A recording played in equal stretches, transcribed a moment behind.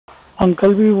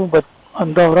Uncle भी वो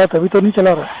अंधा हो रहा है, तभी तो नहीं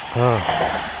चला रहा है। हाँ,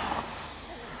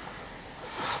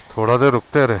 थोड़ा देर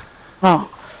रुकते रहे। हाँ।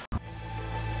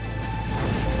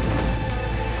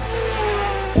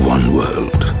 One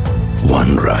world,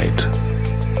 one ride.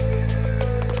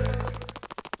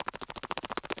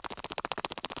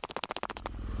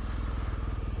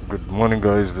 Good morning,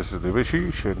 guys. This is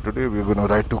Devashish, and today we're gonna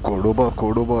ride to Cordoba.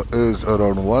 Cordoba is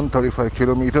around 135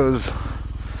 kilometers,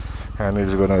 and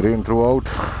it's gonna rain throughout.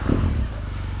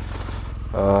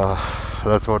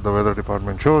 That's what the weather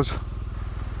department shows.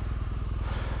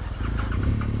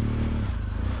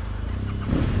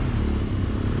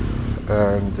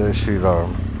 And Jai Shri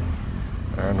Ram,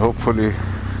 and hopefully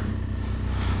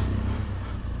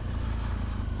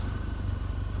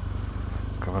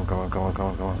come on,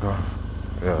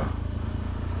 yeah.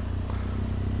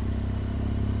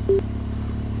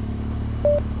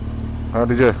 हाँ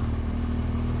DJ,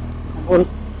 बोल।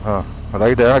 हाँ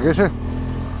right है आगे से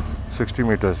 60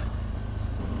 meters.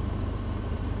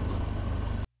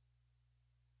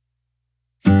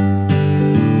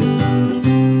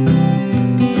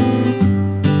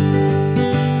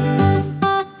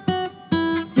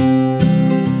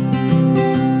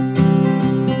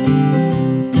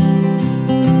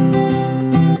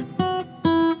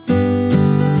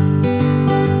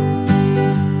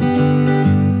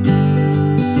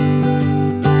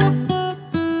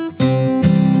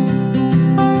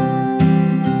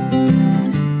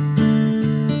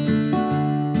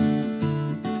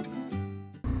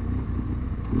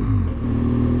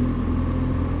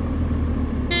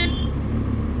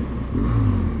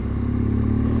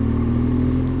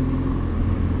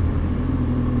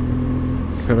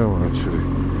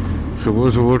 सुबह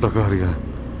सुबह टका रही है।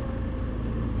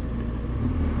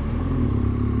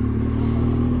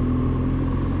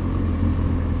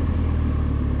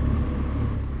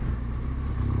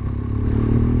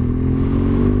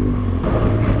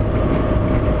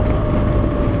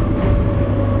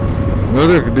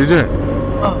 देख डीजे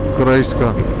क्राइस्ट का,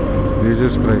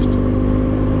 Jesus Christ.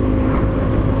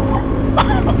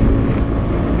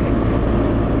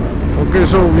 Okay,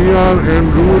 so we are in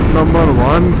route number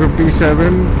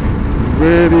 157.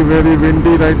 Very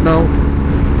windy right now.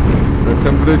 The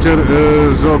temperature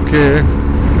is okay.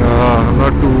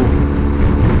 Not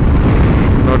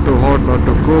too hot, not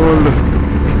too cold.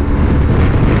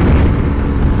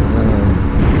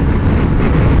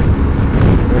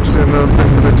 External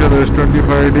temperature is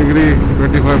 25 degree,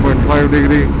 25.5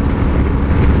 degree.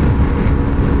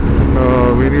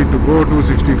 We need to go to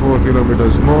 64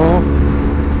 kilometers more.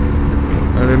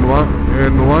 And in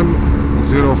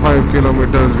 105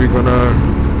 kilometers we're gonna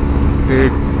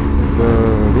take the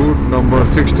route number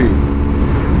 60.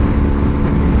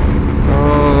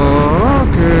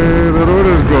 Okay, the road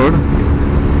is good.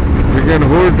 We can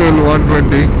hold till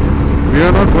 120. We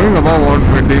are not going above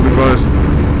 120 because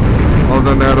of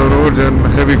the narrow roads and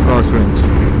heavy crosswinds.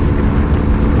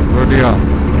 But yeah,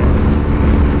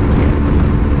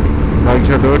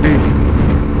 bikes are dirty.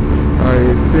 I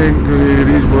think we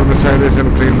reach Buenos Aires and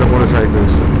clean the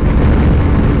motorcycles.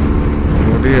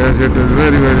 But yes, it is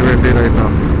very windy right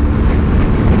now.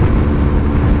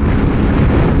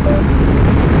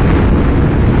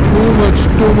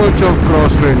 Too much of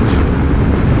crosswinds.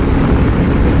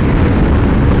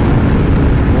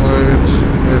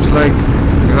 It's like,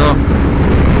 you know,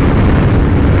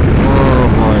 oh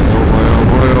boy.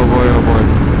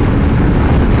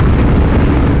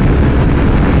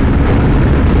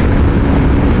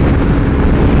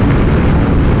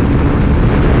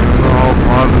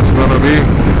 It's gonna be,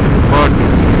 but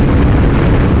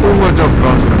too much of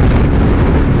crosswinds.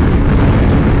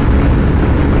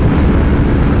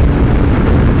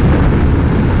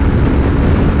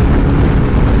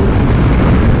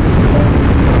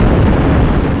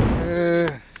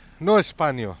 No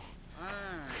español.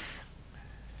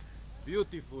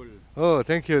 Beautiful. Oh,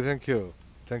 thank you.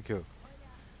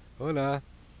 Hola.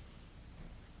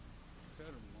 Qué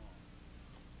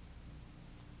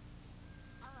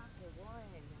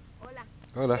bueno. Hola.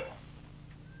 Hola.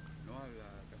 No habla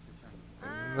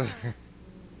castellano.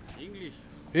 English.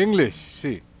 English,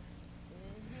 sí.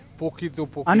 Poquito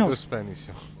no. Spanish.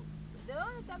 ¿De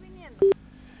dónde estás viniendo?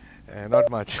 Not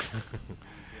much.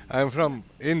 I'm from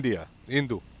India,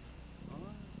 Hindu.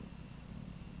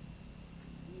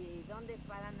 ¿Y dónde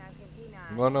paran en Argentina?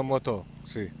 Monomoto,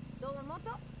 sí. ¿Todo en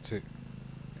moto? Sí.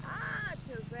 Ah,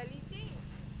 te felicito.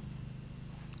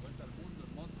 Vuelta al mundo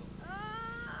en moto.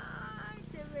 Ay,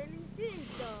 te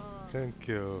felicito. Thank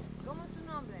you. ¿Cómo es tu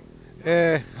nombre?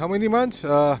 How many months?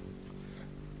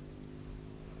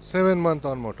 7 months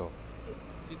on moto.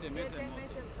 7 meses en moto.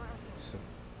 meses más. Sí.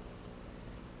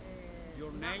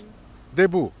 Your name?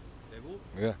 Debu. Debut.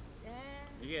 Yeah.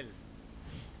 Miguel.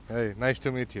 Hey, nice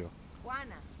to meet you.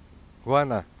 Juana.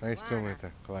 Juana, nice to Juana. meet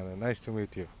you. Juana, nice to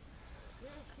meet you.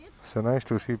 Yes, you So nice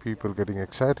to see people getting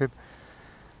excited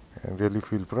and really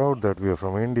feel proud that we are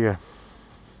from India.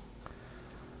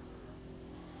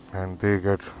 And they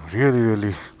get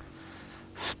really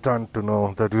stunned to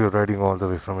know that we are riding all the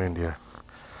way from India.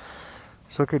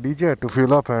 So okay, DJ had to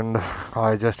fill up and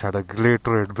I just had a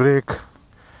Gatorade break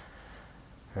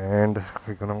and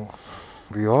we're gonna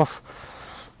be off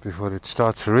before it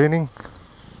starts raining.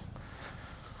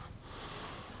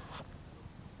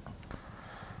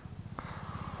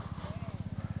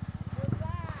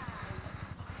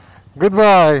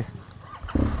 Goodbye.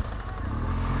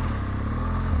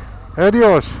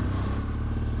 Adios.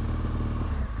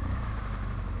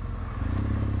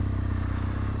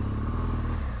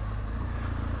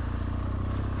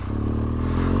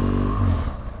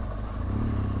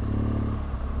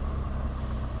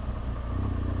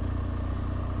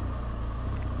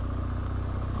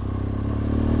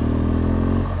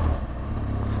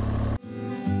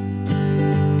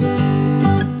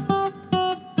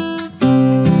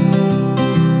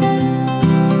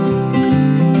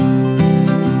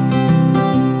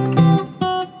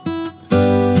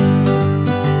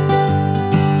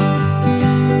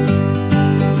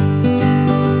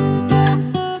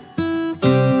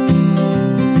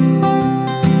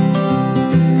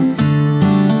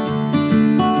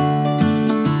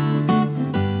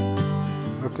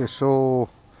 Okay, so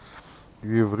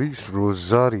we have reached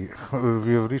Rosario.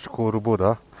 We have reached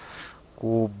Corboda.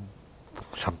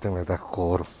 Something like that.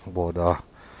 Corboda.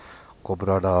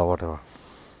 Cobrada, whatever.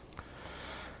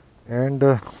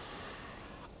 And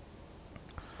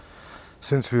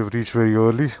since we have reached very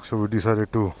early, so we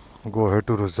decided to go ahead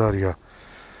to Rosario.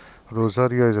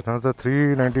 Rosario is another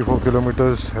 394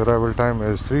 kilometers. Arrival time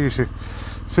is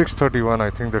 6:31. I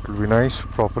think that will be nice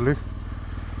properly.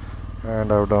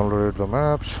 And I've downloaded the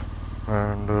maps,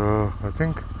 and I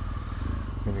think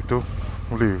we need to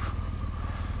leave.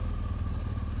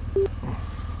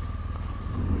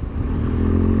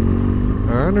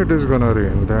 And it is gonna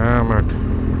rain, damn it.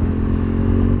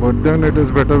 But then it is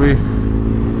better we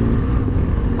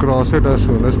cross it as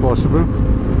soon as possible.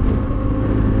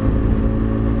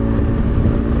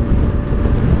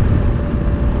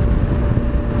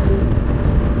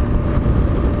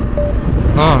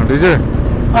 हाँ DJ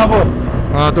हाँ बोल।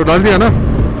 हाँ तो डाल दिया ना हाँ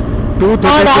डाल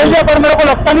 2:30 दिया, पर मेरे को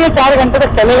लगता नहीं है 4 घंटे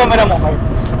तक चलेगा मेरा मोबाइल।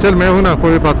 चल मैं हूँ ना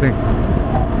कोई बात नहीं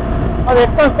और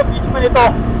देखता हूँ इसके बीच में, ये तो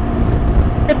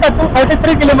कितना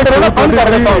 233 किलोमीटर होगा, फोन कर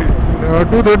देता हूँ।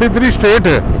 233 स्ट्रेट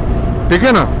है ठीक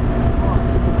है ना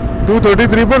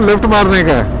 233 पर लेफ्ट मारने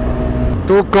का है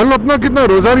तो कल अपना कितना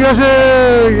रोजारिया से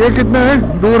ये कितना है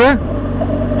दूर है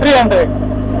 300।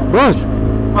 बस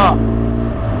हाँ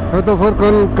हाँ तो फिर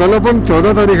कल अपन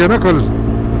 14 तारीख है ना कल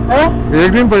है?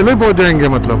 एक दिन पहले ही पहुंच जाएंगे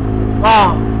मतलब हाँ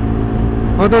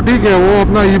हाँ तो ठीक है वो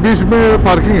अपना ईबीस में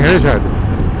पार्किंग है शायद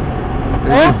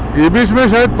ईबीस में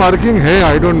शायद पार्किंग है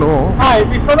आई डोंट नो हाँ,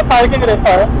 इसमें तो पार्किंग रहता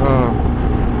है। हाँ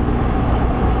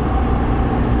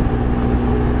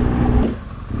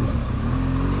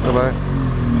Bye.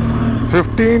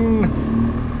 15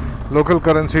 local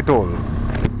currency toll.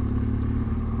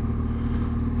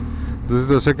 This is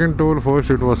the second toll. First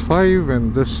it was 5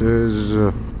 and this is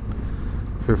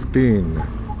 15.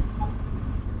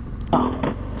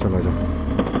 चला जाओ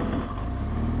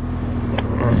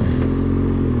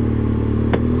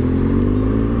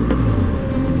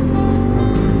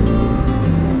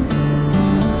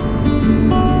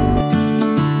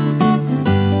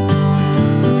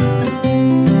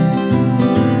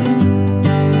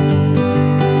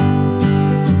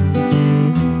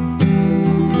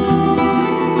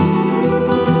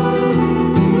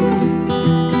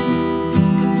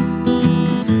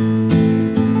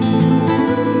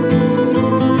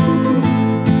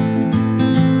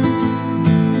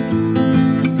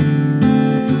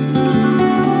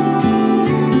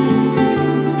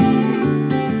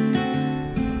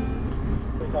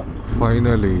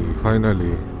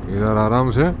फाइनली इधर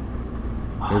आराम से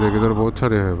ये देख इधर बहुत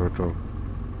सारे है पेट्रोल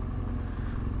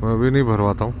मैं अभी नहीं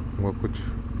भरवाता हूँ वो कुछ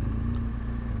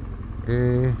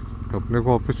अपने को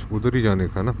ऑफिस उधर ही जाने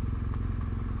का ना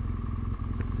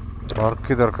पार्क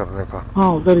किधर करने का हाँ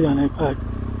उधर जाने का है।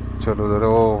 चलो उधर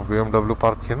वो BMW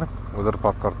पार्क है ना उधर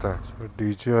पार्क करते हैं so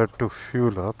DJ had to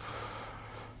fuel up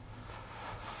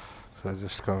so I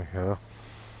just come here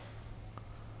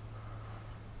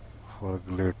for a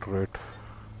Gatorade.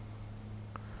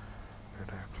 Did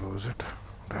I close it?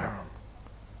 Damn.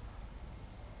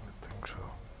 I think so.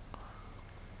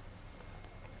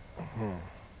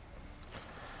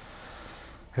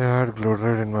 I had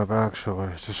Glowred in my bag, so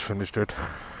I just finished it.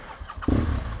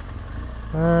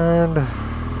 And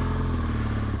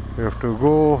we have to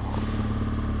go.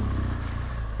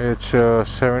 It's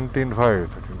 17:05,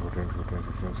 13, 14, 15,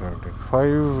 16, 17,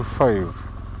 5, 5.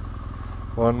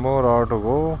 One more hour to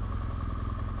go.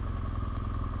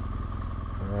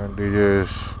 And DJ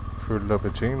is filled up,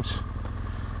 it seems.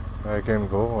 I can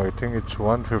go. I think it's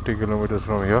 150 kilometers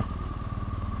from here.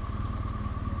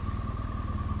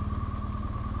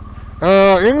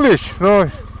 English? No.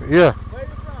 Yeah. Where are you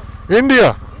from? India.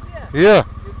 India? Yeah. You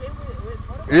came with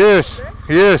motorcycle? Yes.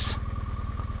 Where? Yes.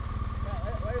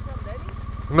 Where are you from? Delhi?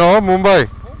 No, Mumbai.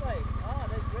 Mumbai. Oh,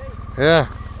 that's great. Yeah.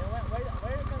 And where are you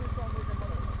coming from with the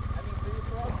motorcycle? I mean, do you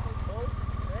cross with boat?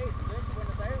 Great. You going to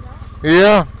Buenos Aires now?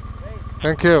 Yeah. Great.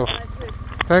 Thank you. Nice trip.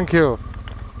 Thank you.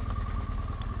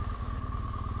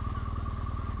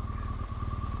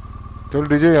 चल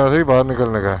DJ यहाँ से ही बाहर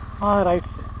निकलने का है. हाँ right से.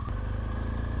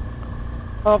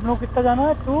 तो आप लोग कितना जाना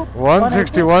है?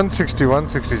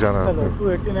 160 जाना है. चलो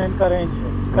 289 का रेंज है.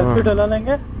 कल फिर डला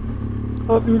लेंगे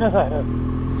तो ब्यूनस आयर्स.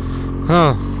 हाँ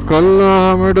कल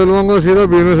मैं डलवाऊंगा सीधा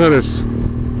ब्यूनस आयर्स.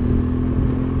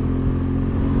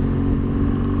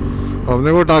 अपने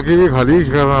को टाकी भी खाली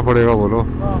करना पड़ेगा बोलो.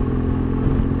 हाँ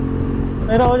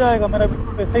मेरा हो जाएगा. मेरा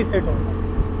बिल्कुल वैसे ही सेट होगा.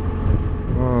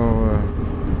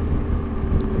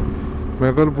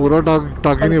 मैं कल पूरा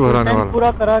टाकी नहीं भराने वाला.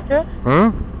 पूरा करा के. हाँ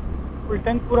फुल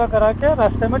टैंक पूरा करा के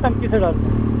रास्ते में टंकी से डाल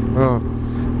दूँ. हाँ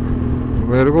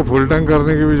मेरे को फुल टैंक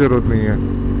करने की भी जरूरत नहीं है.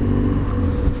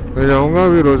 मैं जाऊंगा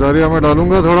अभी रोजारिया में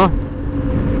डालूंगा थोड़ा.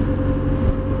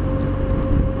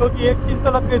 क्योंकि एक चीज तो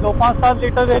लग गई 2-5-7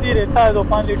 लीटर यदि रहता है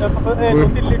 2-5 लीटर तो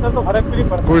 2-3 लीटर तो फर्क भी नहीं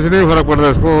पड़ता. कुछ नहीं फर्क पड़ता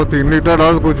इसको. 3 लीटर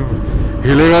डाल कुछ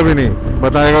हिलेगा भी नहीं.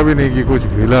 बताएगा भी नहीं कि कुछ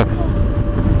हिला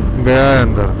गया है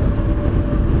अंदर.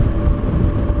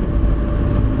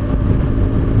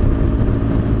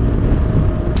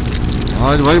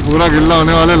 आज भाई पूरा गिल्ला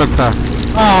होने वाले लगता है.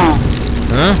 हाँ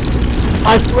हैं?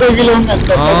 आज पूरे गीले होंगे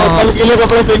अंदर. हाँ। कल गीले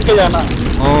कपड़े पहन के जाना.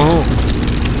 ओहो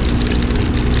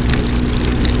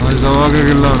आज दवा के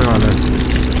गिल्ला होने वाला है.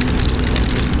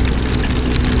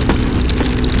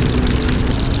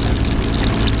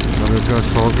 अरे क्या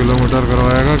 100 किलोमीटर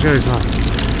करवाएगा क्या ऐसा?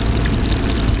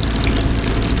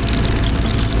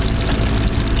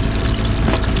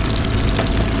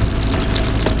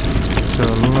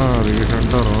 चलना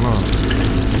रिसेंटर हो ना.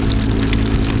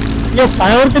 ये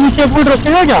फ्लाईओवर के नीचे फूड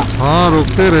रखेगा क्या? हाँ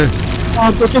रुकते रहे.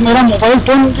 हाँ क्योंकि मेरा मोबाइल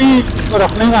फोन भी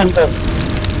रखने का अंदर.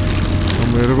 तो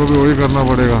मेरे को भी वही करना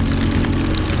पड़ेगा.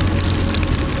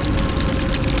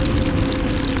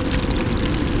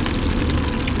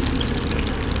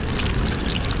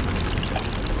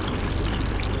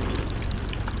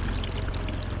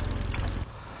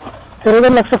 तेरे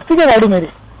उधर लग सकती है गाड़ी मेरी?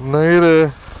 नहीं रे.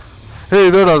 हे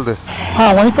इधर डाल दे.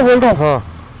 हाँ वही तो बोल रहा हूँ. हाँ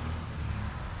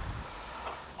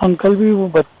अंकल भी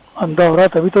वो अंधा हो रहा है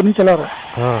तभी तो नहीं चला रहा है.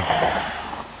 हाँ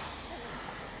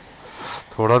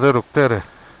थोड़ा देर रुकते रहे.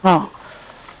 हाँ.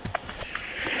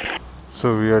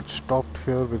 So we had stopped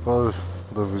here because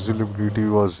the visibility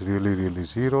was really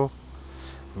zero.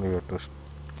 We had to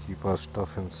keep our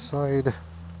stuff inside.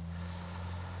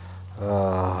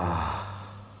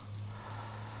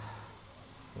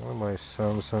 My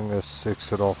Samsung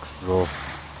S6 rocks, bro.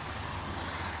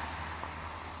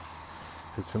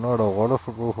 It's not a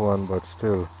waterproof one, but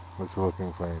still, it's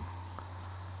working fine.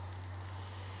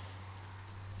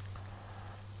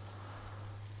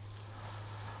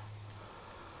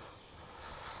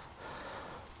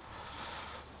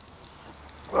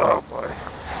 Oh boy.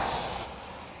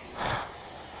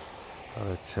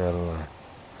 अरे चल रहा है.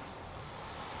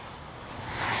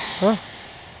 हाँ?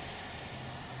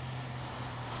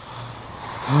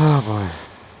 Oh boy.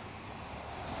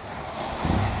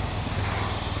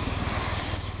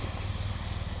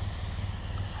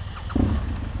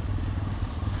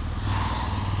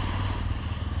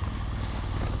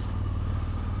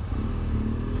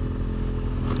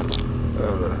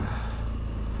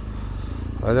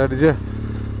 आजा DJ.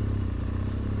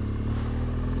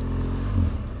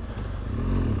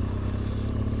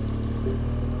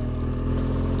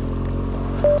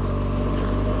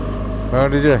 हाँ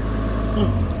DJ.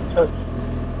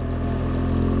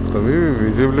 तभी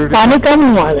visibility. पानी कम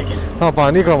हुआ है लेकिन. हाँ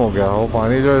पानी कम हो गया. वो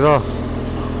पानी जो ऐसा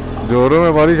जोरों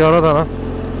में बारिश आ रहा था ना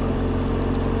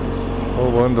वो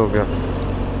बंद हो गया.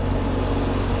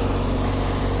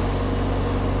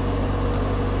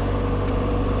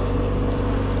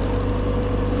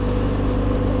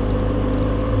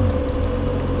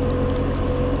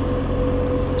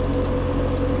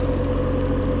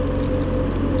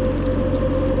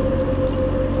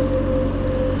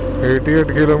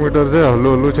 88 किलोमीटर से हल्लू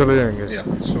हल्लू चले जाएंगे. Yeah,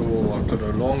 so after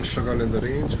a long struggle in the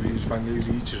range, we finally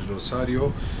reached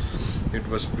Rosario. It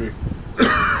was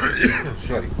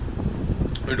sorry,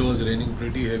 it was raining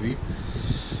pretty heavy,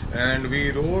 and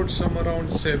we rode some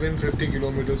around 750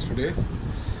 kilometers today.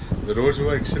 The roads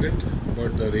were excellent,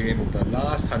 but the rain, the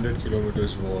last 100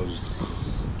 kilometers was.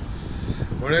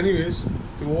 But anyways,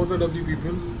 to all the lovely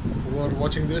people who are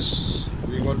watching this,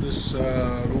 we got this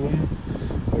room,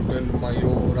 Hotel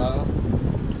Mayora,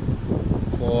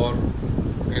 for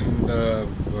in the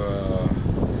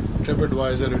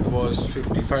TripAdvisor it was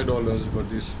 $55, but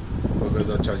these burgers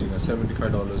are charging us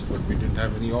 $75. But we didn't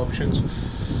have any options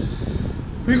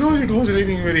because it was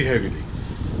raining very heavily,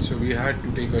 so we had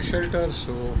to take a shelter.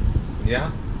 So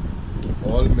yeah,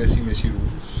 all messy rooms,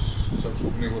 sab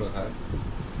sookne ko rakha hai.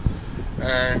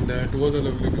 And to all the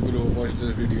lovely people who watched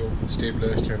this video, stay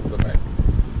blessed and bye bye.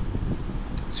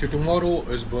 So tomorrow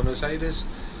is Buenos Aires,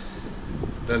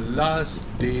 the last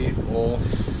day of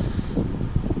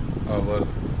our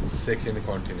second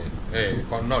continent,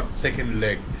 not second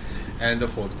leg, and the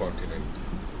fourth continent.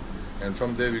 And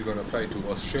from there we're gonna fly to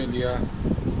Australia.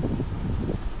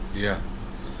 Yeah.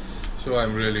 So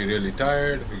I'm really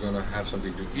tired. We're gonna have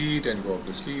something to eat and go off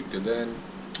to sleep. Till then,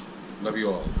 love you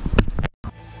all.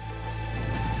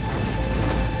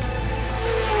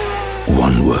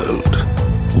 One world,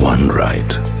 one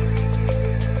ride.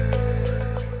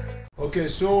 Okay,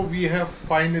 so we have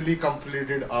finally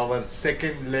completed our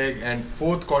second leg and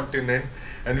fourth continent,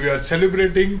 and we are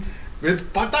celebrating with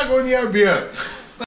Patagonia beer.